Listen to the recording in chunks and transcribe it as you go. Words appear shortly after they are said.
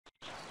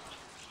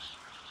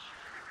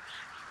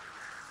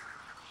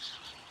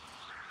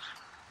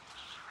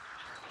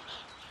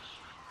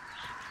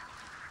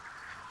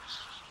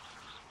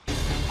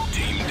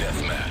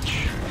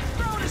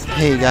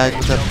Hey guys,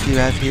 what's up?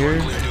 T-Raz here.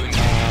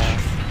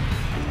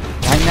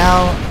 Right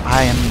now,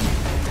 I am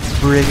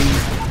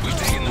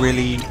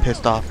really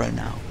pissed off right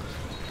now.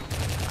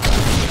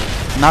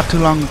 Not too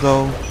long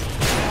ago,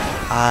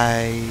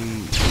 I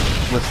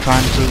was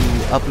trying to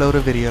upload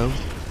a video,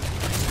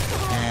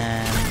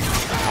 and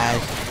I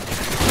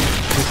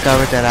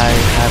discovered that I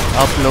have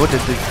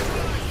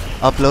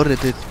uploaded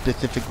this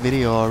specific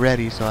video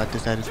already, so I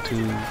decided to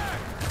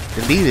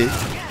delete it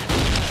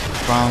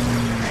from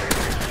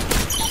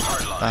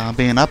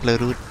being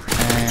uploaded.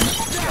 And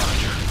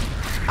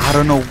I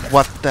don't know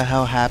what the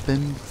hell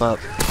happened, but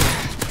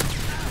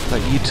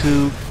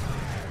YouTube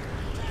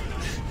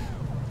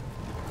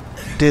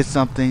did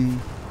something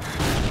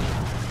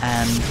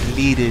and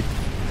deleted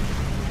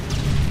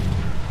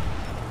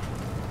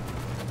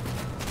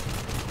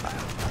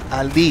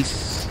at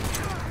least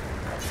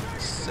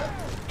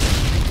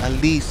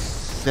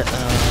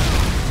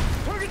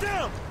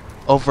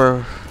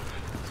over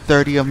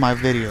 30 of my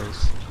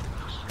videos,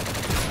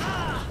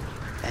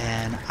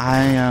 and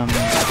I am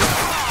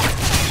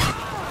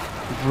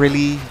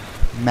really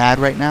mad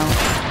right now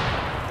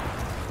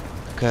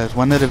because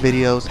one of the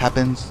videos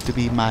happens to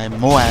be my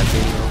Moab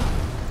video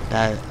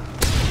that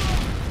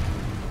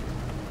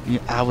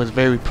I was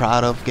very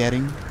proud of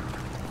getting,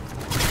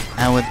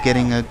 and was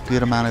getting a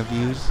good amount of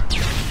views,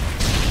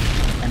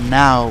 and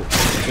now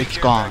it's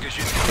gone.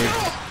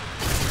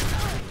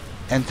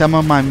 And some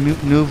of my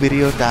new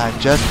videos that I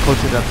just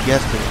posted up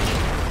yesterday,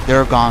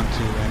 they're gone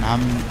too, and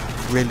I'm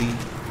really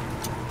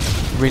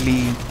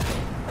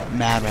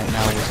mad right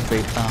now with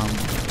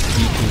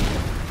YouTube.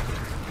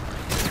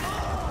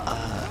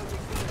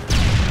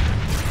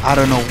 I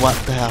don't know what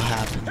the hell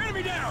happened.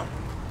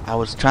 I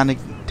was trying to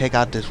take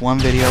out this one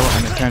video,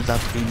 and it turns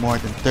out to be more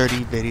than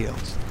 30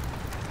 videos.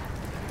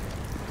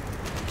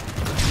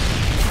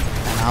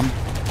 And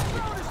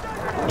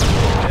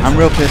I'm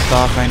real pissed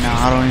off right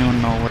now. I don't even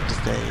know what to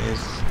say.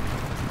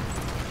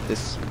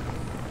 It's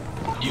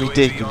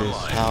ridiculous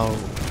how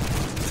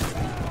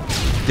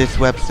this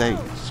website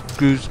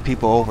screws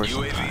people over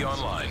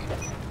sometimes.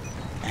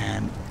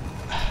 And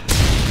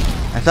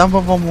some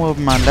of them were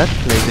my Let's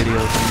Play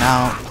videos, and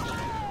now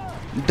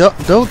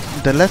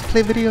the Let's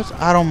Play videos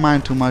I don't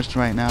mind too much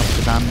right now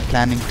because I'm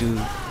planning to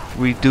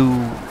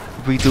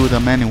redo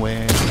them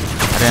anyway.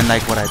 I didn't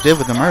like what I did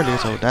with them earlier,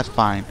 so that's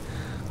fine.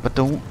 But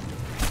the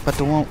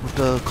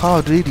Call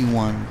of Duty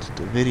ones,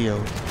 the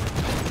videos,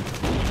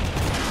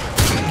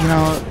 you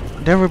know,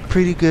 they were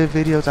pretty good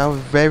videos. I was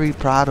very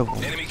proud of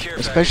them,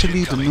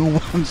 especially the new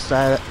ones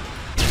that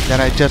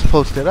I just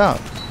posted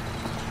up.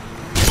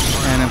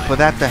 And for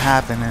that to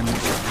happen, and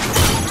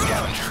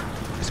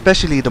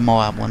especially the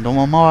Moab one. The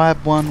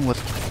Moab one was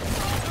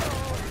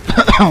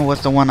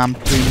was the one I'm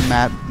pretty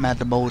mad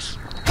the most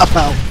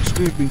about.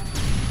 Excuse me.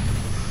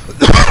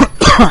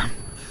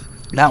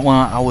 That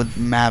one I was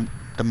mad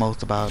the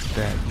most about,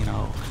 that, you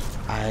know,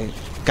 I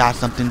got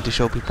something to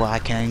show people I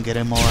can get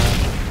in Moab,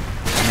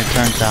 and it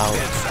turns out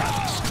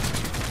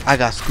I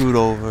got screwed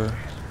over.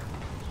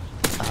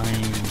 I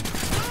mean,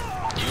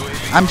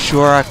 I'm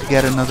sure I could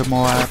get another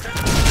Moab.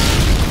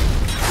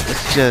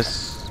 It's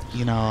just,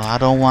 you know, I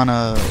don't want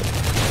to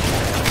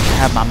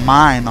have my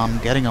mind on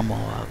getting a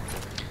Moab.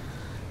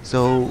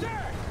 So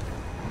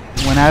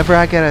whenever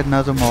I get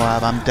another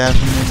Moab, I'm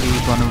definitely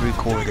gonna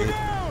record it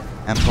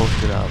and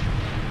post it up.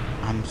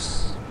 I'm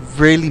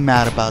really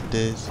mad about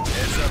this. I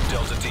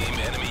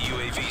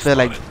feel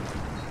like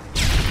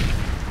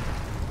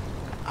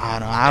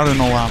I don't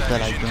know what I feel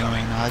like doing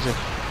right now. I just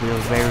feel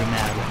very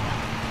mad right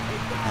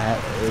now.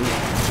 It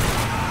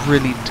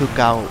really took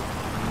out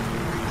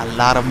a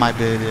lot of my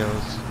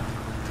videos.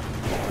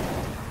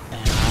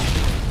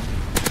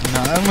 And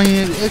I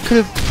mean, it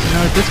could, you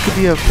know, this could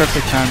be a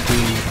perfect time to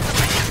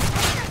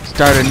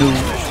start a new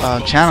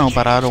channel,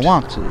 but I don't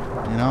want to.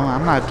 You know,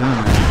 I'm not doing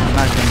that. I'm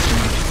not gonna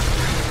change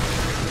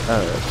the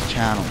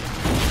channel.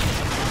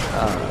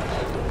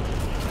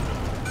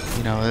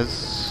 You know,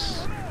 it's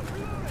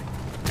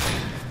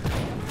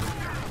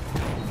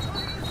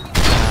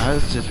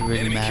just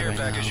really mad right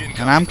now,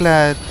 and I'm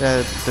glad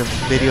that the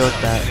videos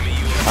that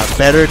are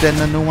better than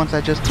the new ones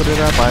I just put it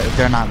up,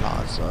 they're not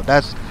lost. So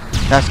that's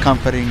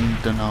comforting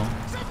to know.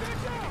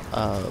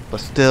 But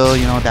still,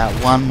 you know, that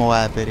one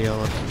Moab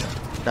video,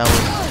 that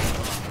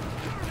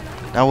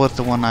was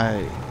the one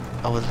I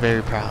was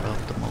very proud of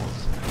the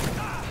most.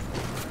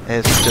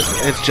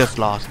 It's just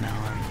lost now.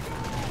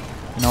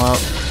 You know what?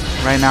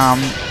 Right now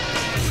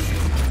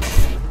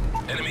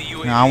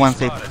I want to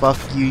say fuck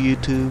you,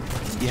 YouTube.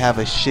 You have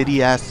a shitty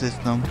ass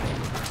system,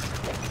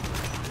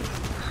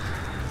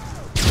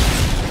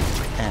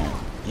 and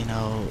you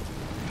know,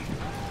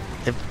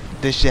 if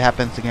this shit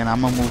happens again, I'm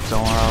gonna move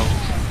somewhere else.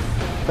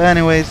 But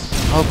anyways,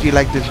 hope you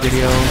like this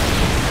video,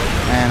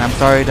 and I'm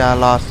sorry that I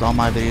lost all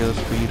my videos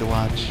for you to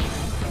watch.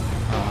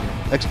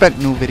 Expect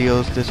new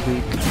videos this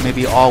week,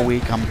 maybe all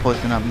week. I'm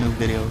posting up new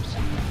videos.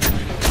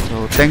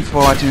 So thanks for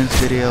watching this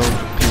video.